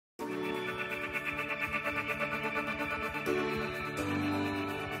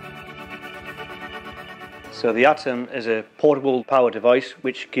So the Atom is a portable power device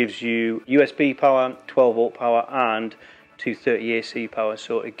which gives you USB power, 12 volt power and 230 AC power,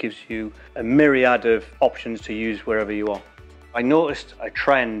 so it gives you a myriad of options to use wherever you are. I noticed a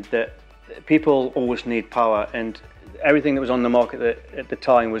trend that people always need power, and everything that was on the market at the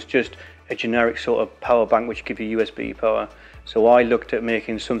time was just a generic sort of power bank which give you USB power. So I looked at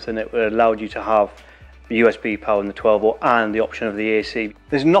making something that allowed you to have the USB power and the 12 volt and the option of the AC.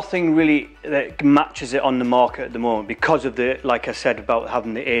 There's nothing really that matches it on the market at the moment because of the, like I said, about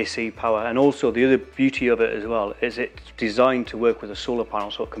having the AC power, and also the other beauty of it as well is it's designed to work with a solar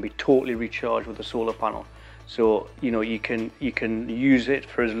panel, so it can be totally recharged with a solar panel. So you know you can use it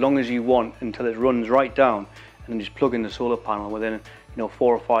for as long as you want until it runs right down, and then just plug in the solar panel within 4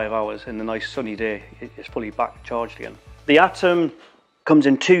 or 5 hours in a nice sunny day. It's fully back charged again. The Atom comes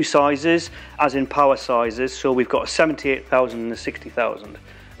in two sizes, as in power sizes. So we've got a 78,000 and a 60,000.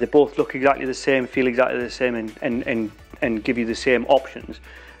 They both look exactly the same, feel exactly the same, and give you the same options.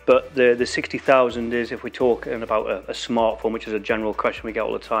 But the 60,000 is, if we're talking about a smartphone, which is a general question we get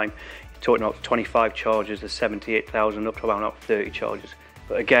all the time, you're talking about 25 chargers. The 78,000 up to around 30 chargers.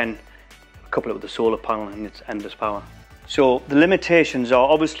 But again, couple it with the solar panel and it's endless power. So the limitations are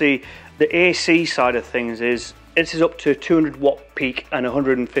obviously the AC side of things is this is up to 200 watt peak and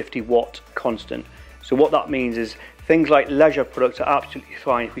 150 watt constant. So what that means is things like leisure products are absolutely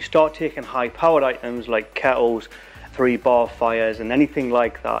fine. If we start taking high powered items like kettles, 3-bar fires and anything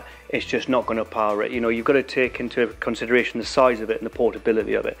like that, it's just not going to power it. You've got to take into consideration the size of it and the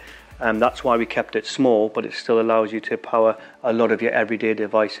portability of it. That's why we kept it small, but it still allows you to power a lot of your everyday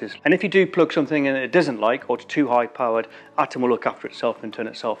devices. And if you do plug something in that it doesn't like, or it's too high powered, Atom will look after itself and turn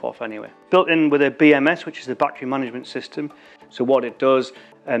itself off anyway. Built in with a BMS, which is the battery management system. So what it does,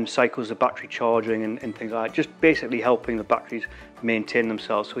 cycles the battery charging and things like that, just basically helping the batteries maintain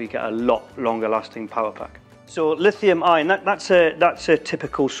themselves so you get a lot longer lasting power pack. So lithium ion, that's a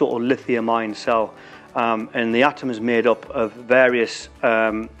typical sort of lithium ion cell. And the Atom is made up of various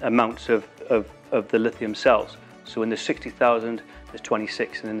amounts of the lithium cells. So in the 60,000 there's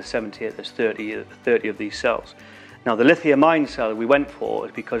 26, and in the 78 there's 30 of these cells. Now the lithium ion cell we went for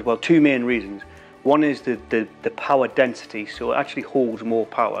is because, well, two main reasons. One is the power density, so it actually holds more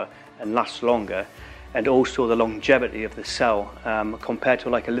power and lasts longer, and also the longevity of the cell compared to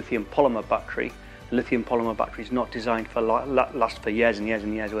like a lithium polymer battery. The lithium polymer battery is not designed for last for years and years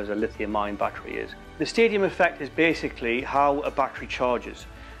and years, whereas a lithium ion battery is. The stadium effect is basically how a battery charges.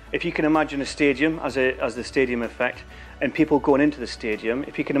 If you can imagine a stadium as the stadium effect, and people going into the stadium,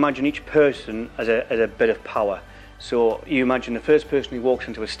 if you can imagine each person as a bit of power. So you imagine the first person who walks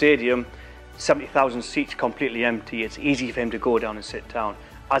into a stadium, 70,000 seats completely empty, it's easy for him to go down and sit down.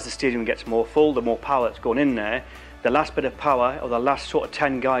 As the stadium gets more full, the more power that's going in there, the last bit of power, or the last sort of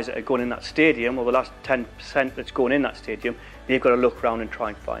 10 guys that are going in that stadium, or the last 10% that's going in that stadium, they've got to look around and try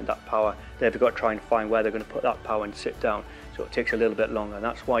and find that power. They've got to try and find where they're going to put that power and sit down. So it takes a little bit longer. And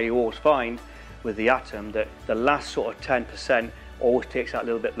that's why you always find with the Atom that the last sort of 10% always takes that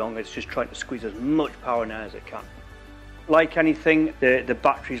little bit longer. It's just trying to squeeze as much power in there as it can. Like anything, the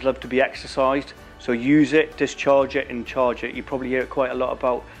batteries love to be exercised. So use it, discharge it and charge it. You probably hear it quite a lot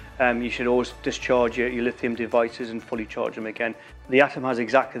about you should always discharge your lithium devices and fully charge them again. The Atom has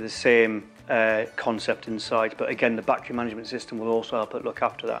exactly the same concept inside, but again the battery management system will also help it look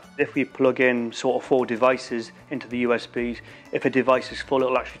after that. If we plug in sort of 4 devices into the USBs, if a device is full,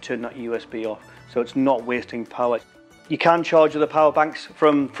 it'll actually turn that USB off, so it's not wasting power. You can charge the power banks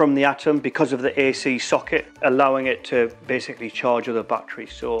from the Atom because of the AC socket, allowing it to basically charge other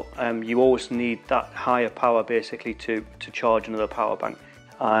batteries. So you always need that higher power basically to charge another power bank.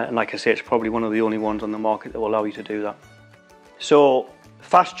 And like I say, it's probably one of the only ones on the market that will allow you to do that. So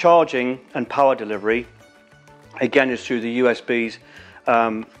fast charging and power delivery, again, is through the USBs.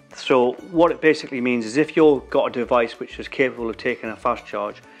 So what it basically means is if you've got a device which is capable of taking a fast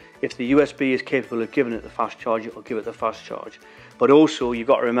charge, if the USB is capable of giving it the fast charge, it will give it the fast charge. But also you've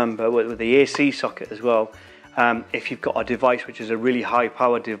got to remember with the AC socket as well, if you've got a device which is a really high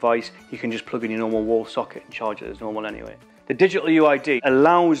powered device, you can just plug in your normal wall socket and charge it as normal anyway. The digital UID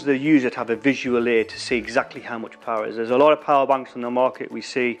allows the user to have a visual aid to see exactly how much power it is. There's a lot of power banks on the market we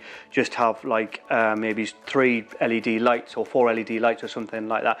see just have like maybe 3 LED lights or 4 LED lights or something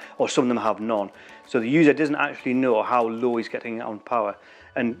like that, or some of them have none. So the user doesn't actually know how low he's getting on power.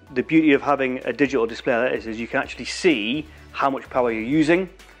 And the beauty of having a digital display like this is you can actually see how much power you're using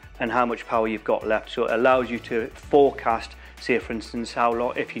and how much power you've got left. So it allows you to forecast, say for instance, how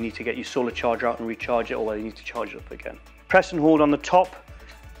long, if you need to get your solar charger out and recharge it, or whether you need to charge it up again. Press and hold on the top,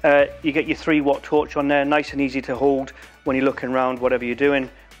 you get your 3-watt torch on there, nice and easy to hold when you're looking around, whatever you're doing.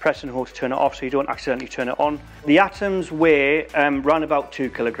 press and hold to turn it off so you don't accidentally turn it on. The atoms weigh around about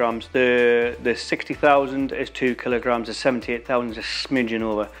 2 kilograms. The 60,000 is 2 kilograms, the 78,000 is a smidgen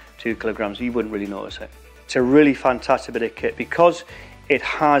over 2 kilograms. You wouldn't really notice it. It's a really fantastic bit of kit because it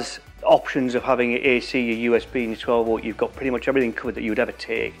has options of having your AC, your USB and your 12 volt. You've got pretty much everything covered that you would ever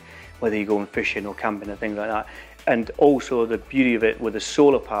take, whether you're going fishing or camping and things like that. And also the beauty of it with the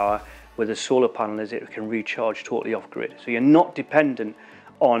solar power, with the solar panel, is it can recharge totally off grid. So you're not dependent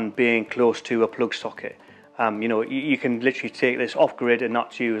on being close to a plug socket. You know, you can literally take this off grid and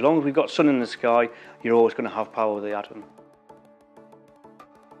that's you. As long as we've got sun in the sky, you're always going to have power with the Atom.